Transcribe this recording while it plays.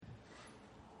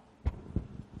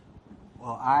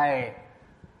Well, I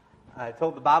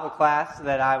told the Bible class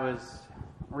that I was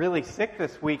really sick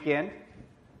this weekend,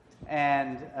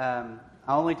 and I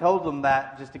only told them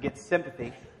that just to get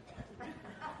sympathy.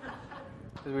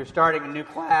 Because we were starting a new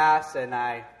class, and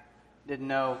I didn't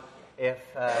know if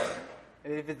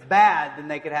it's bad, then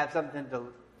they could have something to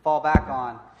fall back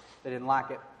on. They didn't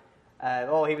like it.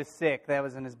 He was sick. That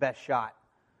wasn't his best shot.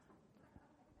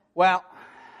 Well,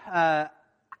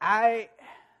 I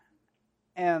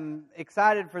am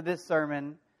excited for this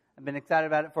sermon. I've been excited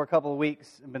about it for a couple of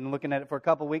weeks. I've been looking at it for a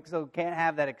couple of weeks, so can't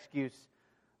have that excuse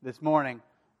this morning.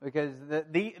 Because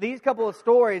these couple of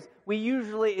stories,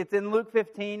 it's in Luke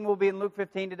 15. We'll be in Luke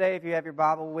 15 today. If you have your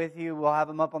Bible with you, we'll have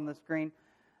them up on the screen.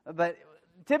 But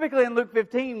typically in Luke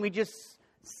 15, we just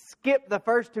skip the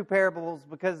first two parables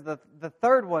because the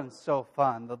third one's so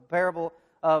fun. The parable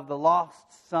of the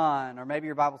lost son, or maybe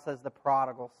your Bible says the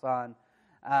prodigal son.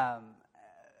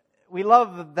 We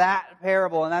love that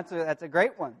parable, and that's a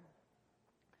great one.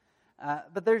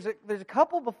 But there's a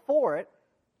couple before it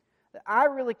that I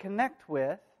really connect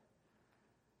with,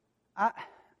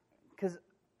 because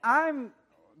I'm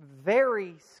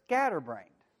very scatterbrained.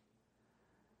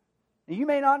 Now, you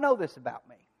may not know this about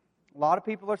me. A lot of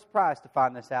people are surprised to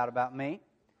find this out about me.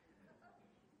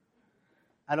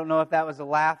 I don't know if that was a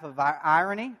laugh of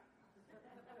irony,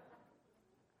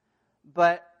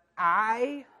 but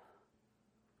I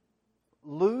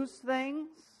lose things,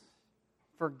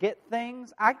 forget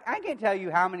things. I can't tell you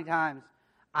how many times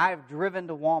I've driven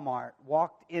to Walmart,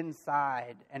 walked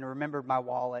inside, and remembered my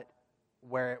wallet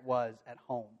where it was at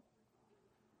home.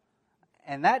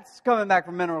 And that's coming back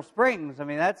from Mineral Springs. I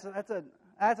mean, that's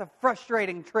a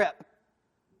frustrating trip.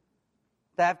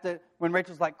 To have to, when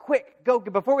Rachel's like, quick, go,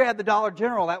 before we had the Dollar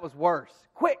General, that was worse.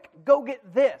 Quick, go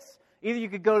get this. Either you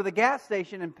could go to the gas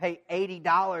station and pay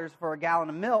 $80 for a gallon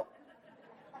of milk,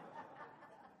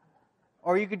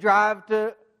 or you could drive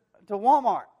to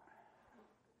Walmart.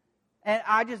 And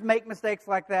I just make mistakes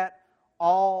like that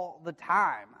all the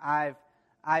time.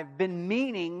 I've been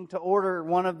meaning to order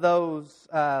one of those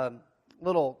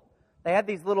they have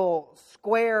these little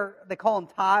square, they call them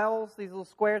tiles, these little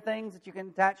square things that you can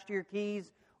attach to your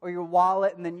keys or your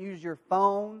wallet and then use your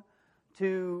phone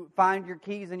to find your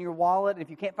keys in your wallet.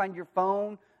 If you can't find your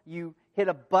phone, you hit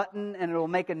a button and it'll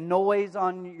make a noise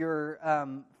on your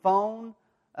phone.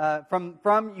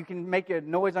 You can make a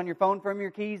noise on your phone from your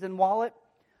keys and wallet.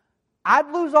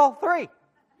 I'd lose all three.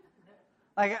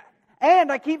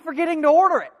 And I keep forgetting to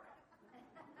order it.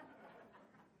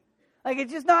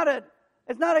 It's just not a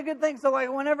good thing. So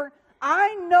whenever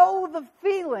I know the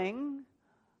feeling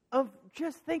of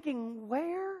just thinking,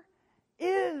 where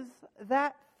is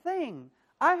that thing?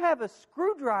 I have a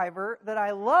screwdriver that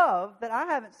I love that I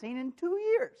haven't seen in 2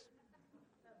 years.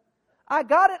 I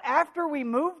got it after we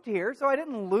moved here, so I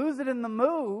didn't lose it in the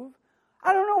move.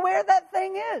 I don't know where that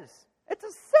thing is. It's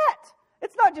a set.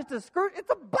 It's not just a screw, it's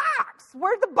a box.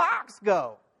 Where'd the box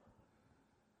go?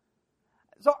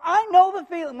 So I know the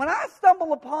feeling. When I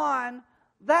stumble upon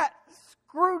that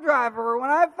screwdriver, when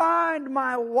I find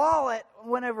my wallet,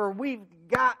 whenever we've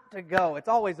got to go, it's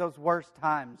always those worst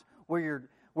times where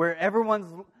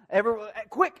everyone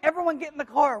get in the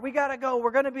car. We got to go.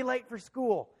 We're going to be late for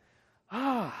school.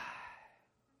 Oh,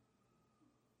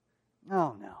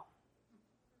 no.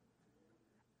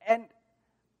 And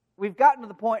we've gotten to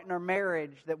the point in our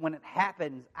marriage that when it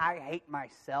happens, I hate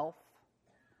myself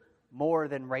more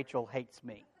than Rachel hates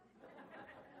me.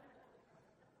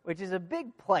 Which is a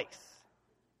big place.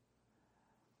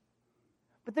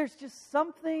 But there's just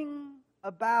something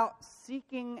about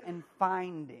seeking and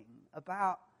finding,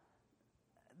 about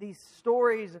these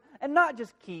stories, and not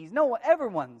just keys. No,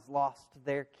 everyone's lost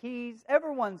their keys.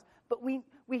 But we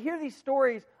hear these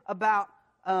stories about,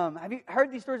 have you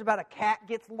heard these stories about a cat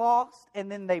gets lost,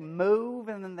 and then they move,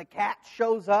 and then the cat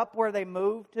shows up where they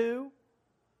moved to?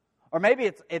 Or maybe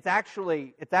it's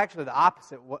actually the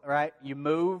opposite, right? You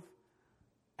move,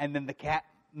 and then the cat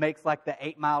makes the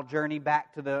 8-mile journey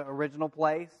back to the original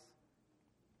place.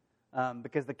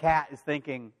 Because the cat is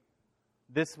thinking,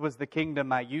 this was the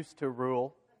kingdom I used to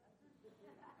rule.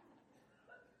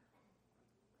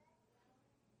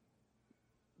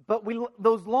 But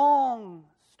those long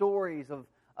stories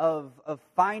of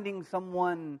finding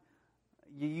someone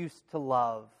you used to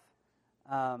love,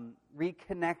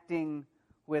 reconnecting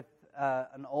with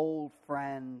an old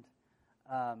friend.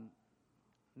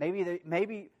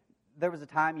 Maybe there was a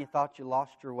time you thought you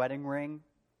lost your wedding ring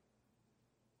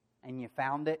and you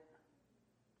found it.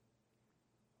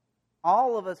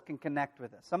 All of us can connect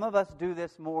with this. Some of us do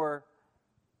this more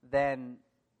than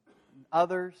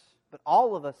others, but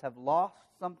all of us have lost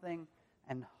something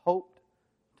and hoped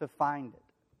to find it.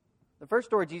 The first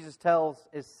story Jesus tells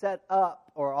is set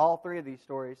up, or all three of these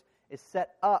stories, is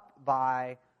set up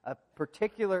by a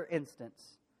particular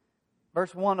instance.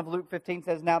 Verse 1 of Luke 15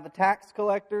 says, "Now the tax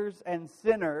collectors and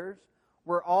sinners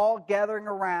were all gathering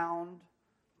around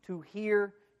to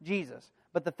hear Jesus.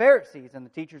 But the Pharisees and the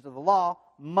teachers of the law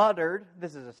muttered,"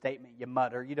 this is a statement you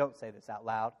mutter, you don't say this out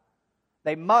loud.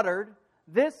 They muttered,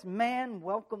 "This man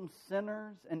welcomes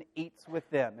sinners and eats with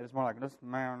them." It was more like, "This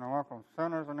man welcomes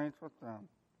sinners and eats with them."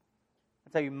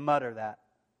 That's how you mutter that.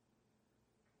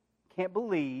 Can't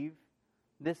believe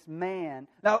this man.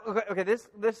 Now, okay, this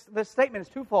statement is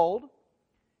twofold.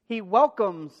 He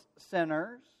welcomes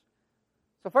sinners.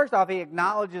 So first off, he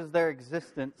acknowledges their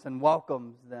existence and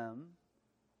welcomes them.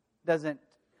 Doesn't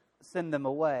send them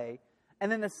away.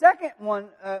 And then the second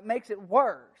one makes it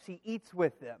worse. He eats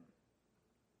with them.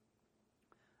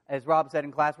 As Rob said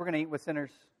in class, we're going to eat with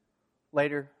sinners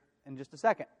later in just a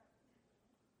second.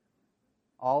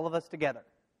 All of us together.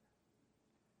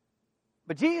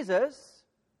 But Jesus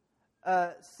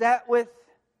sat with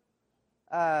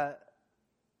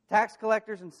tax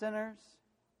collectors and sinners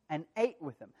and ate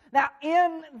with them. Now,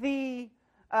 in the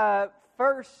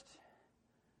first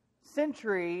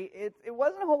century, it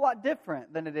wasn't a whole lot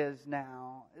different than it is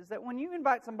now. Is that when you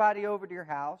invite somebody over to your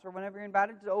house, or whenever you're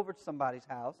invited over to somebody's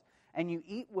house, and you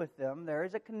eat with them, there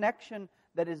is a connection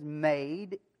that is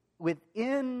made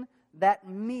within that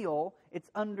meal. It's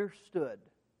understood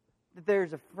that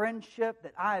there's a friendship,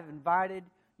 that I've invited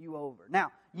you over.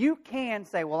 Now, you can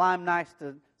say, "Well, I'm nice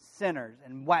to sinners,"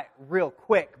 and wait real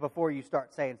quick before you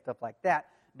start saying stuff like that.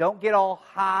 Don't get all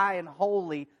high and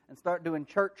holy and start doing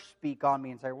church speak on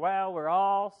me and say, "Well, we're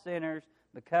all sinners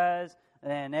because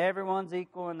then everyone's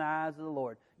equal in the eyes of the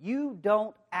Lord." You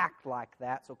don't act like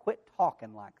that, so quit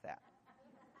talking like that.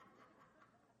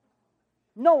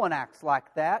 No one acts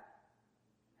like that.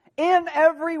 In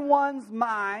everyone's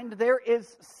mind, there is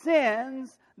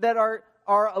sins that are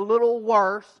a little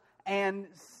worse and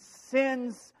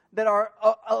sins that are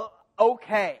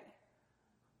okay.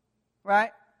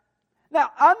 Right?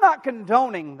 Now, I'm not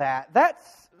condoning that.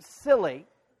 That's silly.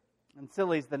 And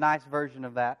silly's the nice version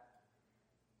of that.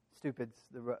 Stupid's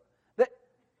the...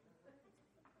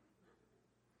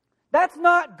 That's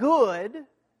not good,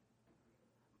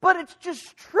 but it's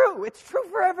just true. It's true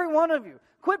for every one of you.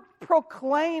 Quit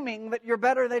proclaiming that you're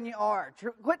better than you are.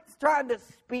 Quit trying to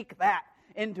speak that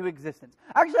into existence.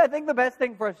 Actually, I think the best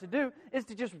thing for us to do is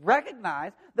to just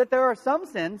recognize that there are some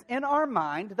sins in our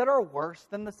mind that are worse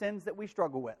than the sins that we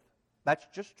struggle with. That's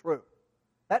just true.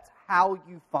 That's how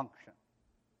you function.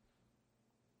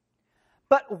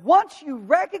 But once you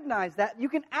recognize that, you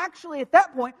can actually, at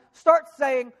that point, start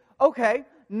saying, "Okay,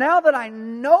 now that I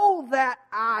know that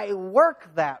I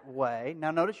work that way,"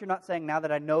 now notice you're not saying, "Now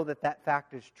that I know that that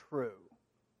fact is true."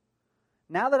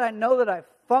 Now that I know that I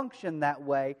function that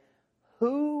way,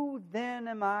 who then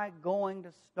am I going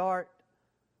to start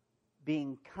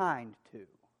being kind to?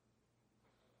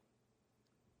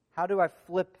 How do I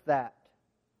flip that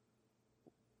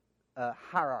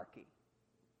hierarchy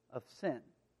of sin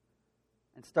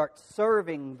and start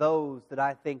serving those that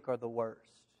I think are the worst?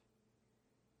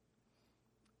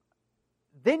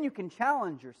 Then you can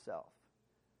challenge yourself.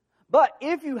 But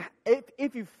if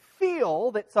you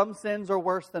feel that some sins are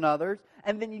worse than others,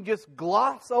 and then you just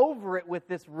gloss over it with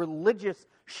this religious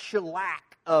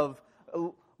shellac of,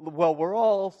 "Well, we're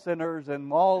all sinners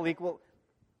and all equal,"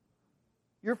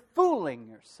 you're fooling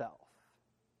yourself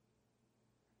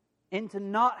into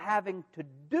not having to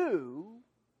do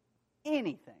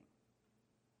anything.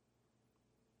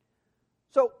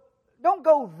 So don't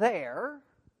go there.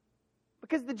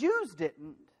 Because the Jews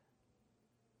didn't.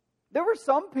 There were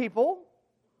some people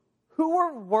who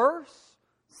were worse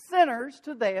sinners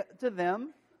to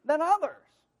them than others.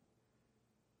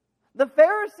 The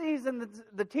Pharisees and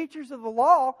the teachers of the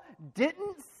law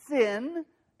didn't sin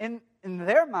in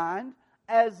their mind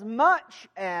as much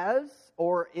as,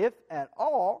 or if at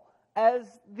all,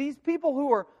 as these people who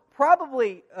were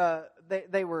probably,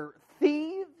 they were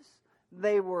thieves,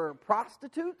 they were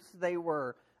prostitutes, they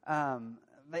were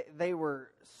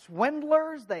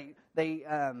swindlers. They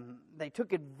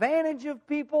took advantage of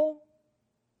people.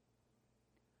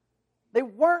 They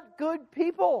weren't good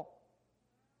people.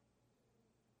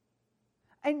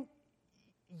 And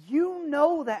you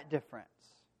know that difference.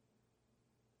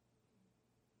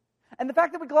 And the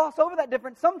fact that we gloss over that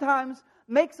difference sometimes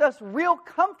makes us real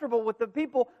comfortable with the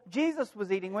people Jesus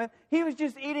was eating with. He was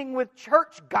just eating with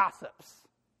church gossips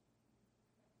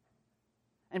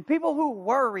and people who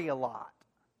worry a lot.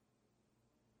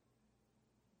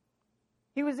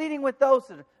 He was eating with those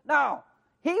sinners. No,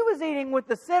 he was eating with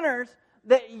the sinners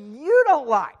that you don't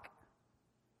like.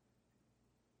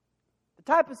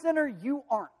 the type of sinner you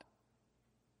aren't.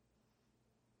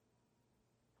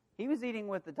 He was eating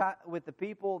with the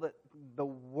people that the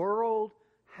world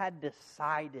had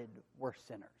decided were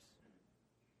sinners.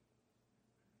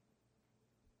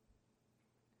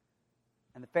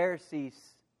 And the Pharisees,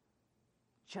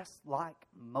 just like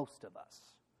most of us,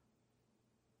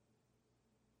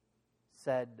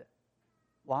 said,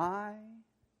 why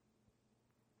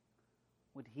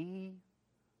would he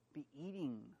be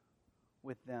eating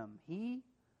with them?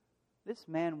 This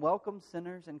man welcomes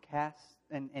sinners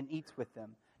and eats with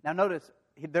them. Now notice,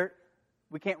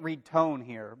 we can't read tone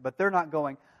here, but they're not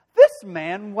going, this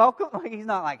man welcome. Like, he's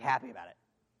not like happy about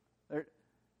it.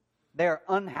 They're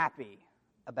unhappy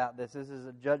about this. This is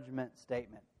a judgment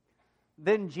statement.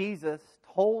 Then Jesus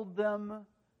told them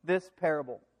this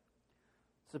parable.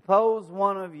 Suppose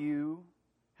one of you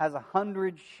has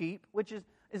 100 sheep, which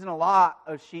isn't a lot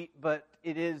of sheep, but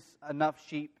it is enough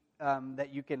sheep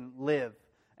that you can live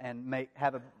and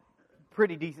have a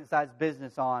pretty decent-sized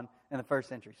business on in the first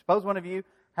century. Suppose one of you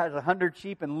has 100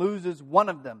 sheep and loses one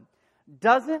of them.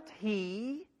 Doesn't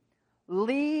he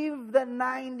leave the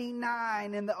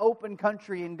 99 in the open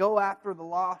country and go after the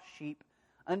lost sheep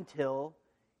until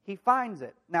he finds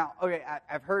it? Now, okay,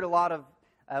 I've heard a lot of,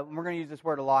 we're going to use this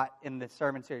word a lot in this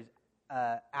sermon series,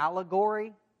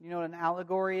 allegory. You know what an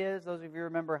allegory is? Those of you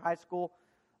remember high school,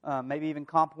 maybe even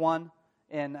Comp 1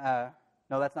 no,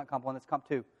 that's not Comp 1, that's Comp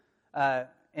 2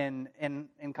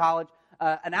 in college.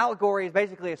 An allegory is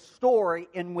basically a story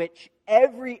in which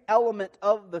every element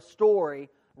of the story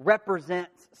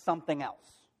represents something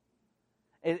else.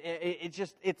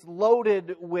 It's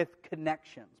loaded with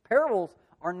connections. Parables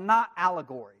are not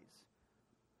allegories.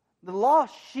 The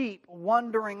lost sheep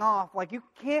wandering off, like you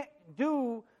can't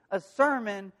do a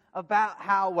sermon about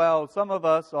how, well, some of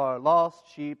us are lost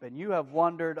sheep and you have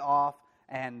wandered off,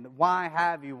 and why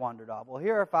have you wandered off? Well,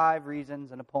 here are 5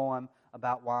 reasons in a poem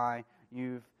about why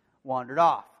you've wandered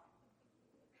off.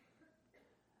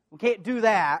 We can't do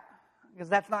that because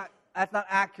that's not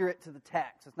accurate to the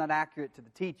text. It's not accurate to the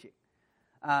teaching.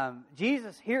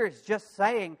 Jesus here is just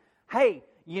saying, hey,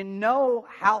 you know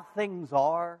how things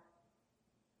are.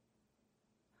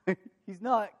 He's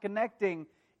not connecting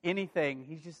anything.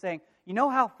 He's just saying, you know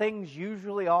how things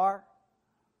usually are,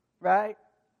 right?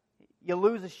 You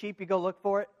lose a sheep, you go look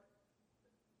for it.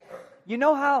 You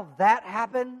know how that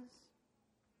happens?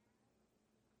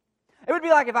 It would be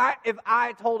like if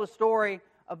I told a story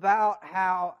about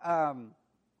how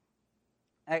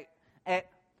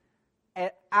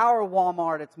at our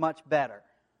Walmart it's much better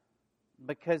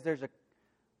because there's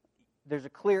a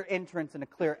clear entrance and a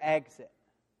clear exit.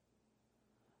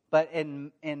 But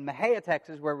in Mejia,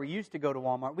 Texas, where we used to go to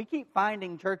Walmart, we keep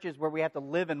finding churches where we have to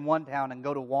live in one town and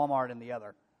go to Walmart in the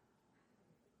other.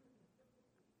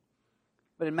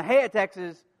 But in Mejia,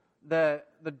 Texas, the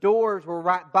doors were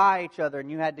right by each other,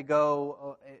 and you had to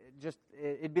go.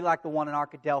 It'd be like the one in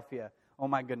Arkadelphia. Oh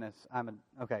my goodness,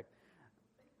 okay.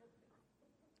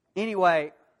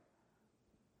 Anyway,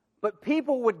 but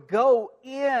people would go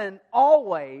in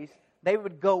always. They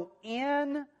would go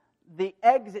in the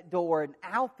exit door and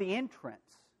out the entrance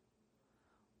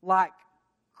like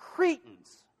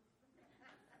cretins.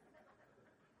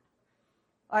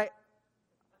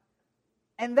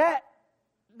 And that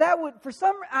would, for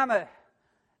some,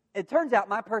 it turns out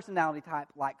my personality type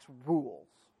likes rules.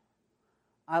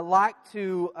 I like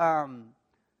to,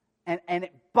 and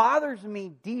it bothers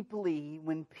me deeply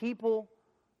when people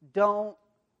don't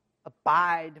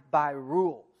abide by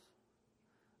rules.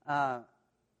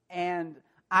 And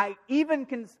I even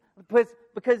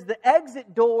because the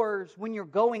exit doors, when you're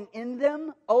going in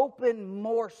them, open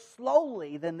more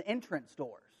slowly than the entrance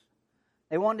doors.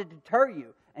 They want to deter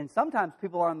you. And sometimes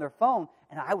people are on their phone,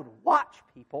 and I would watch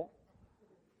people.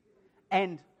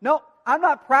 And no, I'm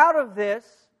not proud of this.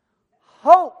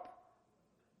 Hope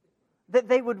that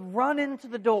they would run into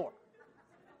the door.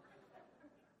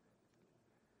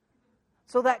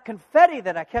 So that confetti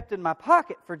that I kept in my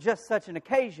pocket for just such an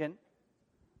occasion,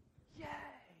 yay,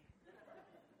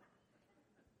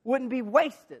 wouldn't be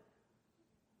wasted.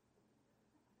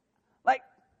 Like,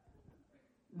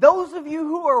 those of you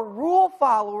who are rule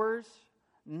followers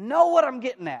know what I'm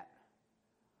getting at.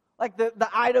 Like the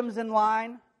items in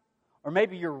line, or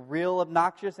maybe you're real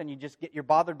obnoxious and you're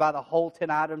bothered by the whole 10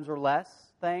 items or less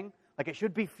thing. Like it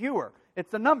should be fewer.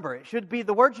 It's a number.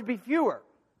 The word should be fewer.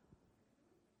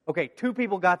 Okay, 2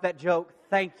 people got that joke.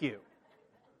 Thank you.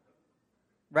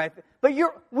 Right? But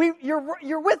you're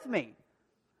with me.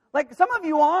 Like some of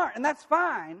you aren't, and that's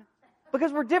fine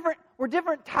because we're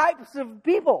different types of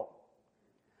people.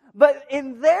 But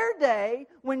in their day,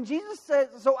 when Jesus says,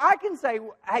 so I can say,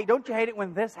 hey, don't you hate it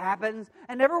when this happens?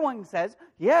 And everyone says,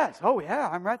 yes, oh yeah,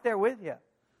 I'm right there with you.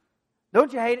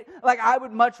 Don't you hate it? Like, I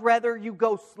would much rather you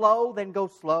go slow than go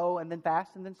slow and then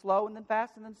fast and then slow and then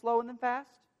fast and then slow and then fast.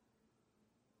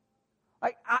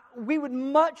 Like, we would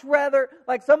much rather,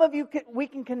 like some of you, we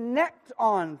can connect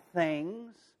on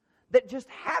things that just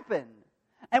happen.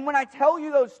 And when I tell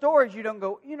you those stories, you don't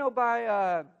go,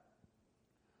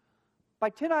 by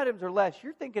 10 items or less,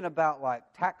 you're thinking about like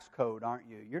tax code, aren't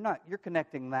you? You're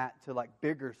connecting that to like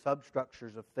bigger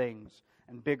substructures of things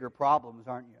and bigger problems,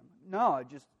 aren't you? No,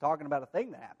 just talking about a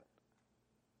thing that happened.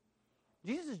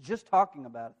 Jesus is just talking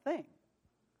about a thing.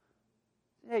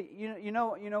 Hey, you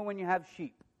know when you have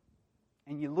sheep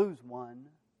and you lose one,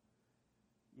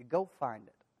 you go find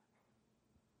it.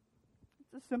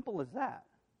 It's as simple as that.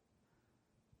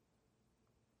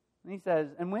 And he says,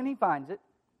 and when he finds it,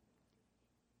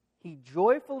 he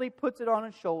joyfully puts it on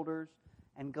his shoulders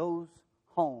and goes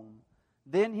home.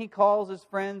 Then he calls his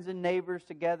friends and neighbors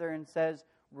together and says,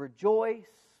 rejoice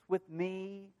with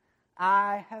me,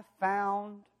 I have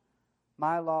found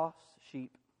my lost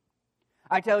sheep.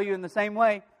 I tell you, in the same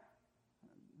way,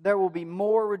 there will be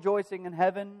more rejoicing in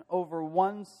heaven over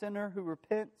one sinner who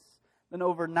repents than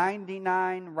over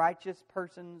 99 righteous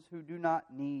persons who do not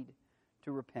need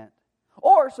to repent.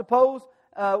 Or suppose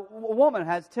a woman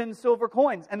has 10 silver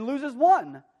coins and loses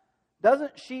one.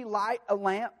 Doesn't she light a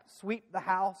lamp, sweep the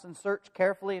house, and search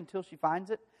carefully until she finds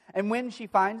it? And when she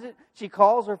finds it, she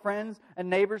calls her friends and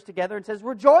neighbors together and says,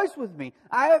 rejoice with me,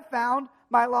 I have found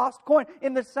my lost coin.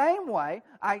 In the same way,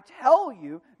 I tell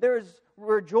you, there is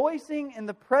rejoicing in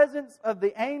the presence of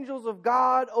the angels of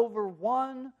God over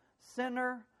one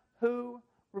sinner who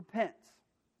repents.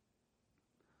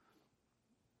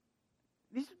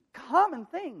 These are common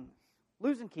things.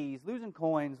 Losing keys, losing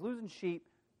coins, losing sheep.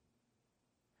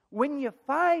 When you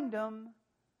find them,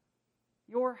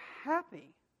 you're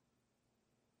happy.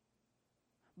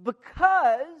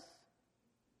 Because,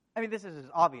 this is as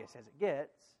obvious as it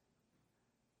gets,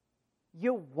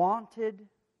 you wanted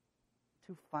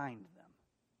to find them.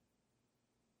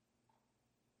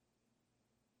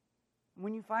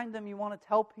 When you find them, you want to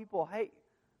tell people, hey,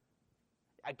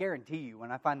 I guarantee you,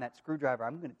 when I find that screwdriver,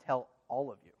 I'm going to tell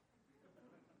all of you.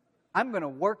 I'm going to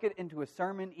work it into a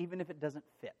sermon even if it doesn't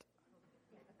fit.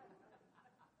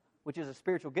 Which is a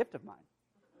spiritual gift of mine.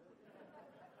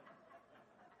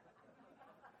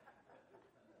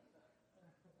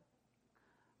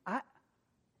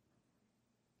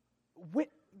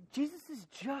 Jesus is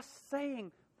just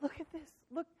saying, look at this.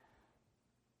 Look,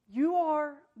 you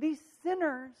are these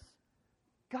sinners.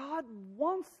 God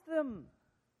wants them.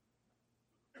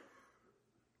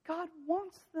 God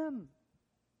wants them.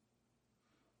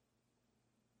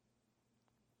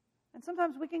 And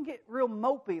sometimes we can get real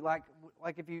mopey, like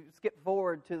if you skip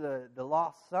forward to the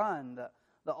lost son,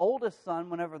 the oldest son,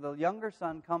 whenever the younger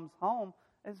son comes home,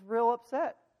 is real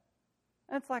upset.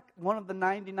 And it's like one of the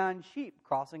 99 sheep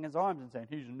crossing his arms and saying,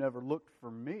 he's never looked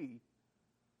for me.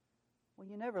 Well,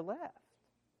 you never left.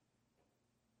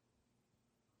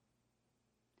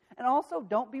 And also,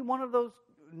 don't be one of those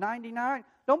 99,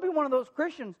 don't be one of those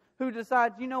Christians who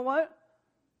decides, you know what?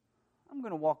 I'm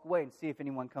going to walk away and see if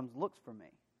anyone comes and looks for me.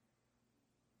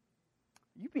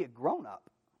 You be a grown-up.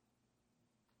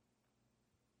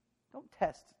 Don't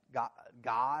test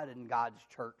God and God's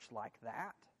church like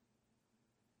that.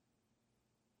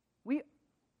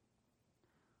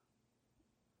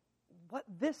 What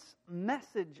this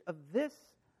message of this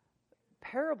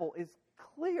parable is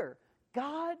clear.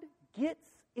 God gets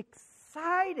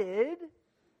excited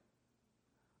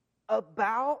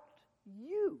about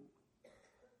you.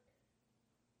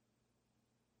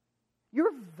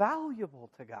 You're valuable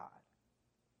to God.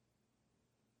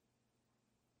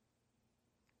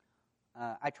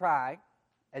 I try,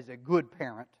 as a good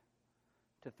parent,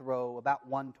 to throw about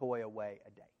one toy away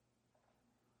a day.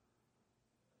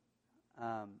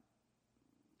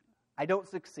 I don't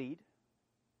succeed,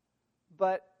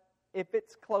 but if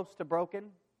it's close to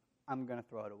broken, I'm going to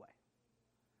throw it away.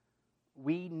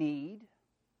 We need,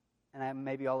 and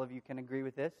maybe all of you can agree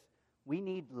with this, we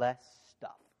need less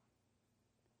stuff.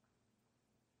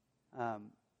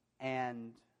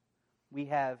 And we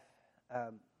have,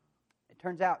 it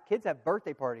turns out, kids have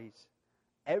birthday parties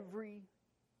every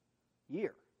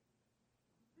year.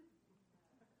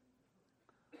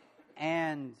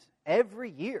 And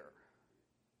every year,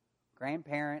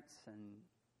 grandparents and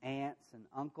aunts and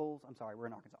uncles, we're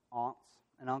in Arkansas, aunts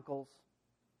and uncles.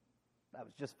 That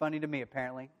was just funny to me,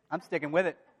 apparently. I'm sticking with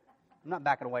it. I'm not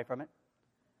backing away from it.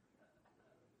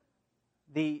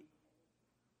 They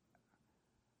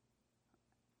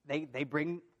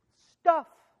bring stuff.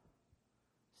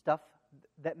 Stuff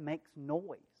that makes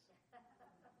noise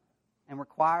and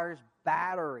requires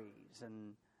batteries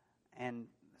and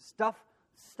stuff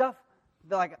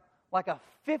like a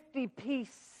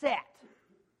 50-piece set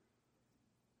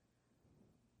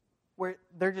where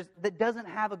that doesn't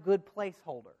have a good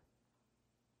placeholder.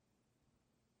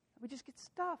 We just get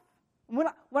stuff. When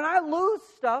I lose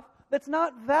stuff that's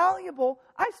not valuable,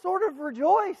 I sort of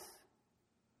rejoice.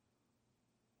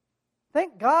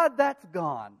 Thank God that's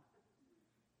gone.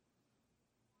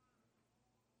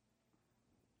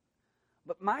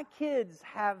 But my kids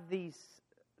have these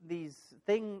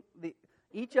things.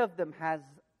 Each of them has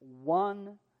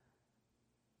one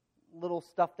little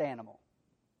stuffed animal.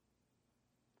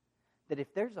 That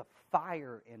if there's a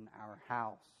fire in our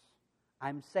house,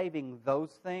 I'm saving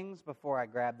those things before I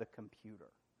grab the computer.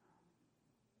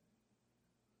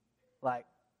 Like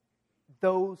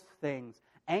those things.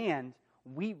 And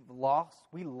we lost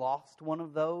one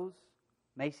of those.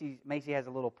 Macy has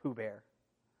a little Pooh Bear.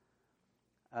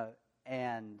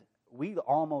 And we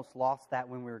almost lost that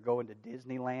when we were going to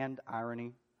Disneyland,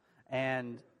 irony.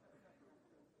 And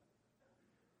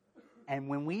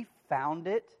when we found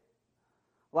it,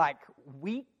 like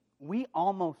we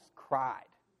almost cried.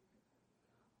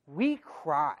 We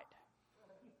cried.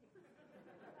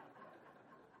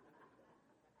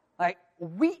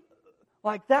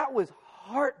 Like that was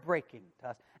heartbreaking to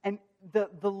us. And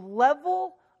the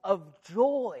level of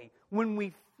joy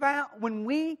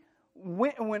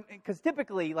because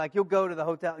typically, like, you'll go to the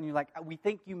hotel and you're like, we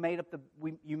think you made up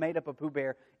a Pooh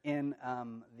Bear in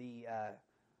the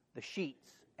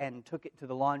sheets and took it to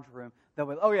the laundry room. They'll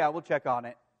be, oh yeah, we'll check on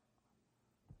it.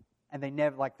 And they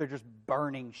never, like, they're just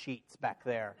burning sheets back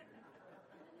there.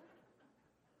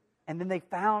 And then they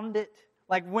found it,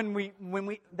 like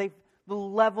the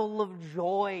level of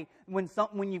joy when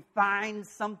you find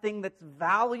something that's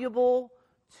valuable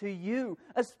to you,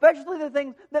 especially the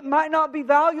things that might not be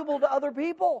valuable to other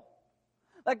people.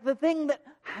 Like the thing that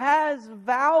has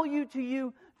value to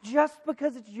you just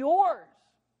because it's yours.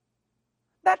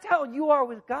 That's how you are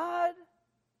with God.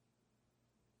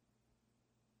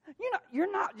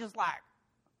 You're not just like,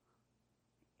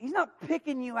 He's not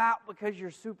picking you out because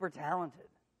you're super talented.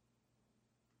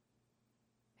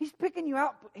 He's picking you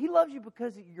out. He loves you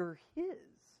because you're His.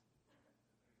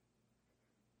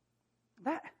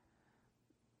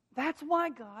 That's why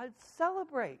God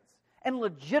celebrates. And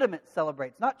legitimate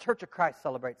celebrates. Not Church of Christ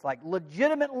celebrates. Like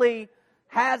legitimately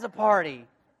has a party.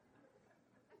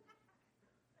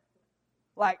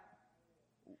 Like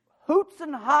hoots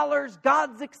and hollers.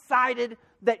 God's excited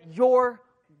that you're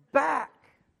back.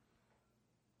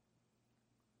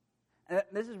 And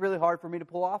this is really hard for me to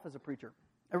pull off as a preacher.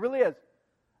 It really is.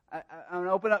 I'm going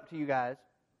to open up to you guys.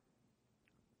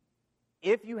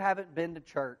 If you haven't been to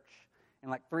church in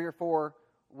like 3 or 4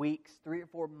 weeks, 3 or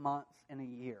 4 months in a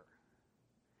year,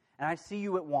 and I see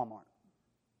you at Walmart,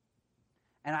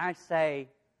 and I say,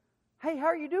 hey, how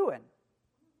are you doing?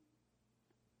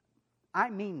 I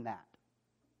mean that.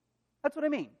 That's what I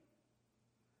mean.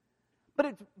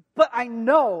 But I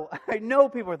know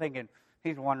people are thinking,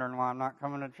 he's wondering why I'm not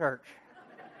coming to church.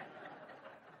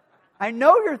 I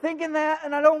know you're thinking that,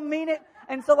 and I don't mean it.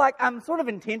 And so, like, I'm sort of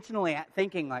intentionally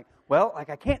thinking, like, well, like,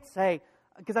 I can't say,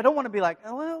 because I don't want to be like,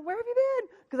 oh, well, where have you been?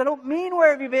 Because I don't mean where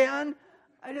have you been.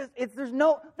 There's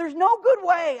no good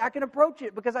way I can approach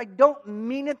it because I don't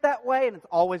mean it that way, and it's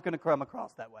always going to come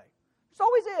across that way. It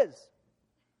always is.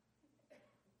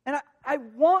 And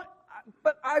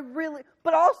but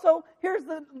also, here's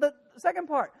the second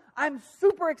part. I'm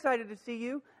super excited to see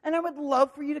you, and I would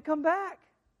love for you to come back.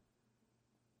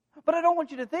 But I don't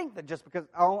want you to think that just because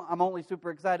I'm only super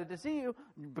excited to see you,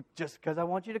 but just because I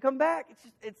want you to come back,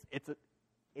 it's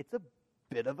a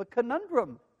bit of a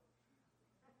conundrum.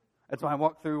 That's why I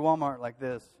walk through Walmart like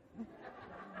this.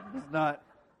 It's not,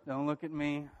 don't look at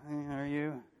me. Hey, how are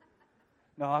you?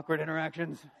 No awkward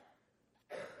interactions.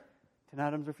 10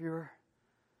 items or fewer.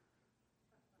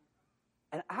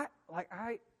 And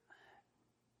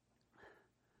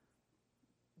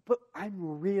but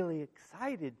I'm really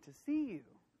excited to see you.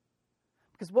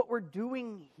 Because what we're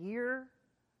doing here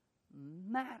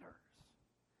matters.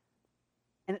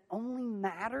 And it only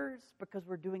matters because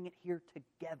we're doing it here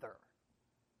together.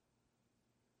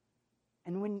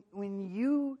 And when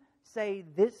you say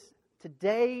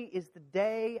today is the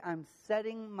day I'm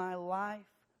setting my life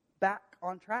back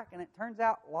on track, and it turns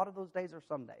out a lot of those days are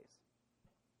some days.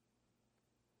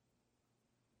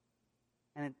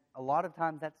 And a lot of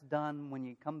times that's done when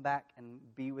you come back and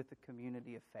be with the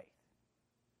community of faith.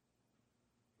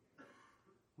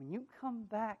 When you come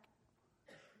back,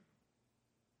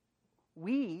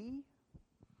 we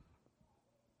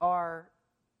are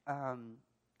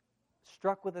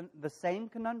struck with the same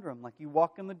conundrum. Like you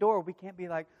walk in the door, we can't be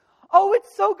like, oh,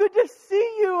 it's so good to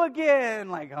see you again.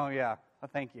 Like, oh yeah,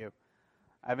 thank you.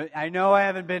 I know I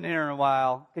haven't been here in a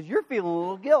while. Because you're feeling a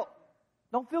little guilt.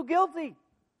 Don't feel guilty.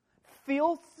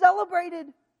 Feel celebrated.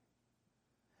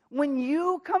 When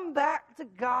you come back to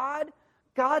God,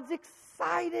 God's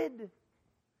excited.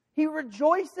 He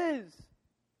rejoices.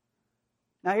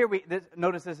 Now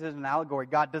notice this is an allegory.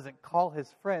 God doesn't call His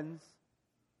friends.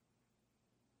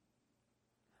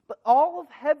 But all of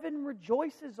heaven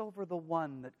rejoices over the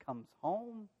one that comes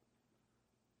home.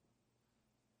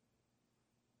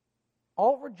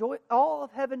 All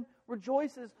of heaven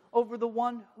rejoices over the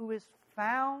one who is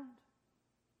found.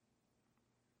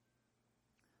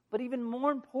 But even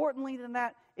more importantly than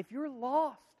that, if you're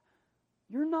lost,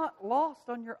 you're not lost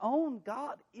on your own.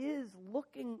 God is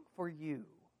looking for you.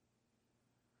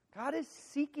 God is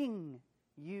seeking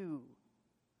you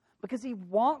because He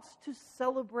wants to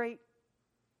celebrate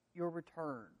your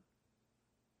return.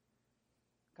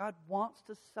 God wants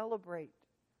to celebrate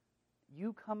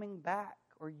you coming back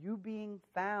or you being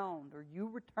found or you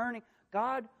returning.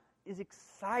 God is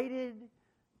excited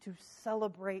to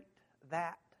celebrate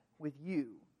that with you.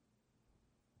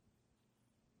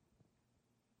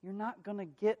 You're not going to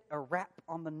get a rap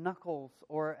on the knuckles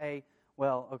or now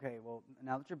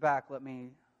that you're back, let me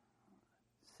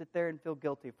sit there and feel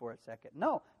guilty for a second.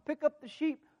 No, pick up the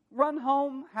sheep, run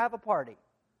home, have a party.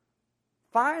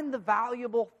 Find the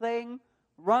valuable thing,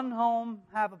 run home,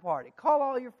 have a party. Call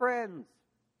all your friends.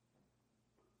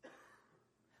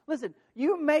 Listen,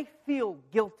 you may feel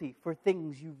guilty for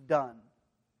things you've done.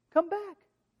 Come back.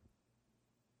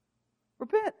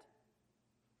 Repent.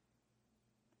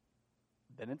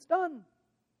 Then it's done.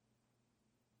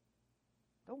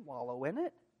 Don't wallow in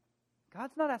it.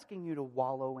 God's not asking you to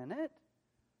wallow in it.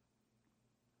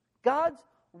 God's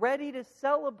ready to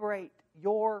celebrate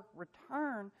your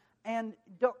return, and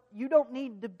you don't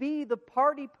need to be the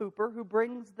party pooper who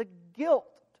brings the guilt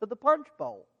to the punch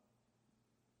bowl.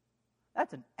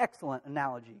 That's an excellent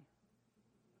analogy.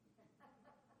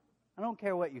 I don't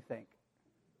care what you think.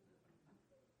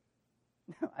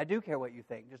 I do care what you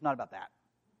think, just not about that.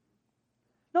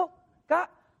 No,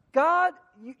 God,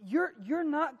 you're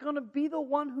not going to be the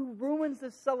one who ruins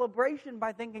this celebration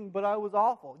by thinking, but I was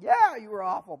awful. Yeah, you were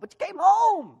awful, but you came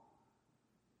home.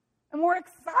 And we're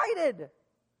excited. If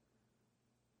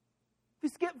you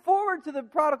skip forward to the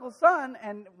prodigal son,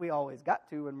 and we always got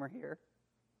to when we're here,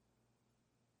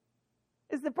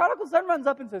 is the prodigal son runs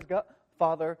up and says,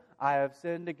 Father, I have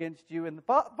sinned against you. And the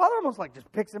father almost like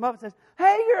just picks him up and says,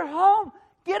 hey, you're home.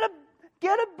 Get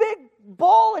a big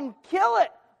bull and kill it.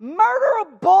 Murder a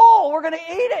bull. We're going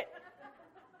to eat it.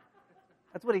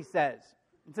 That's what he says.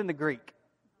 It's in the Greek.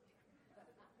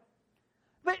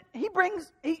 But he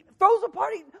throws a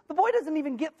party. The boy doesn't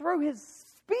even get through his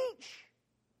speech.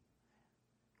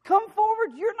 Come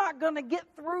forward. You're not going to get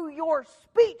through your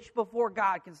speech before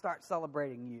God can start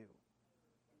celebrating you.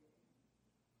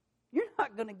 You're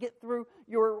not going to get through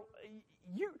your...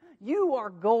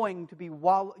 You're going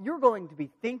to be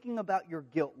thinking about your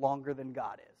guilt longer than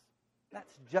God is.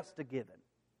 That's just a given.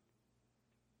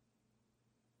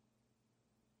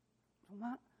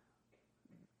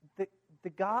 The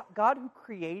God who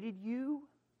created you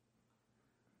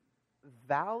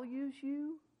values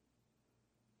you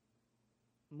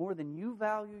more than you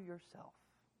value yourself.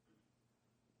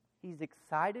 He's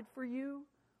excited for you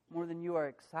more than you are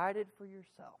excited for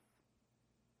yourself.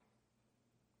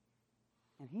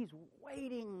 And He's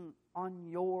waiting on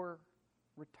your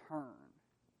return.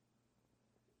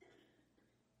 He's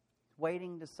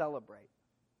waiting to celebrate.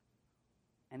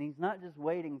 And He's not just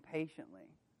waiting patiently.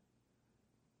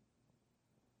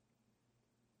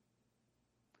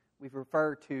 We've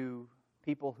referred to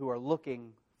people who are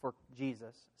looking for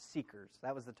Jesus, seekers.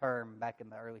 That was the term back in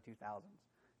the early 2000s.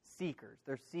 Seekers.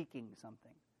 They're seeking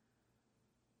something.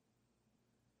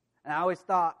 And I always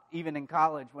thought, even in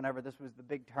college, whenever this was the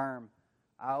big term,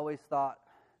 I always thought,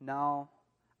 no,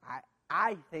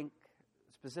 I think,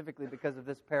 specifically because of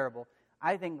this parable,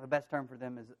 I think the best term for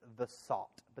them is the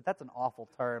salt. But that's an awful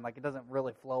term. Like, it doesn't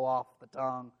really flow off the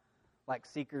tongue like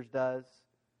seekers does.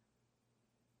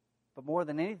 But more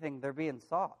than anything, they're being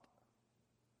sought.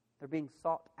 They're being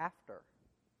sought after.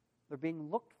 They're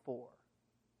being looked for.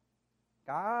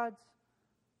 God's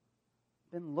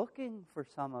been looking for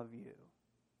some of you.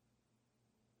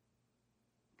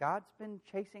 God's been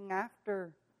chasing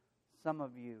after some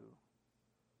of you.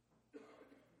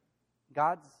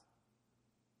 God's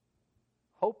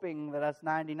hoping that us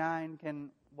 99 can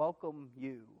welcome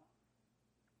you.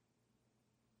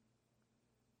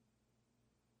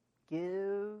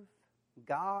 Give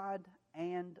God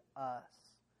and us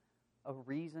a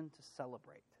reason to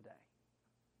celebrate today.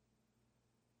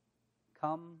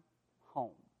 Come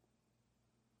home.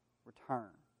 Return.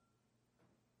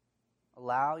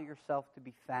 Allow yourself to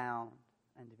be found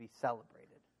and to be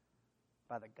celebrated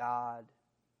by the God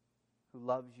who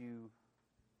loves you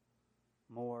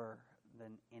more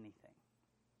than anything.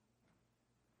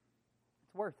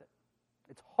 It's worth it.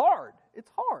 It's hard. It's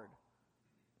hard.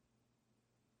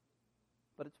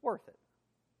 But it's worth it.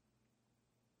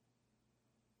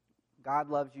 God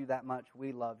loves you that much.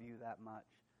 We love you that much.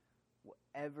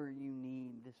 Whatever you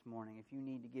need this morning, if you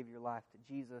need to give your life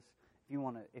to Jesus,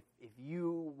 if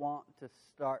you want to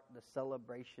start the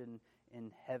celebration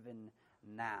in heaven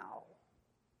now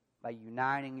by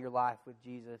uniting your life with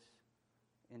Jesus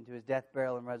into His death,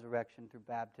 burial, and resurrection through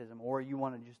baptism, or you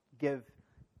want to just give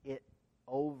it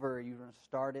over, you want to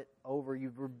start it over,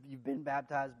 you've been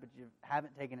baptized but you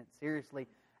haven't taken it seriously,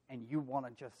 and you want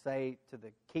to just say to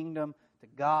the kingdom, to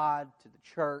God, to the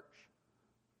church,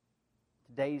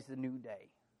 today's the new day,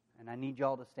 and I need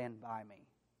y'all to stand by me.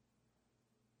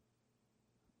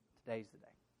 Today's the day.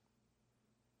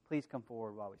 Please come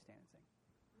forward while we stand and sing.